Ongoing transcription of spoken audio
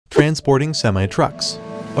Transporting semi-trucks.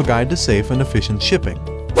 A guide to safe and efficient shipping.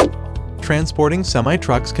 Transporting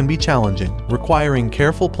semi-trucks can be challenging, requiring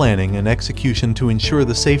careful planning and execution to ensure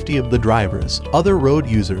the safety of the drivers, other road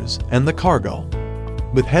users, and the cargo.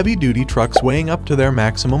 With heavy-duty trucks weighing up to their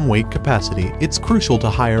maximum weight capacity, it's crucial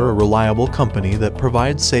to hire a reliable company that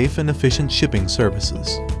provides safe and efficient shipping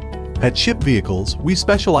services. At Ship Vehicles, we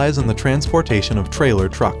specialize in the transportation of trailer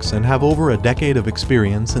trucks and have over a decade of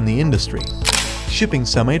experience in the industry. Shipping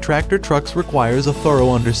semi-tractor trucks requires a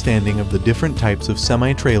thorough understanding of the different types of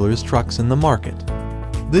semi-trailers trucks in the market.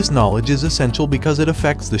 This knowledge is essential because it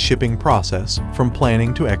affects the shipping process, from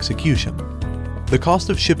planning to execution. The cost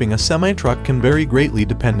of shipping a semi-truck can vary greatly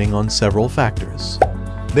depending on several factors.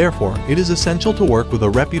 Therefore, it is essential to work with a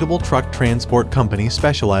reputable truck transport company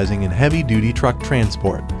specializing in heavy-duty truck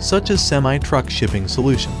transport, such as Semi-Truck Shipping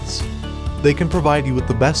Solutions. They can provide you with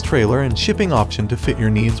the best trailer and shipping option to fit your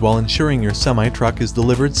needs while ensuring your semi-truck is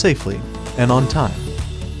delivered safely and on time.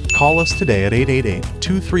 Call us today at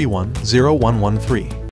 888-231-0113.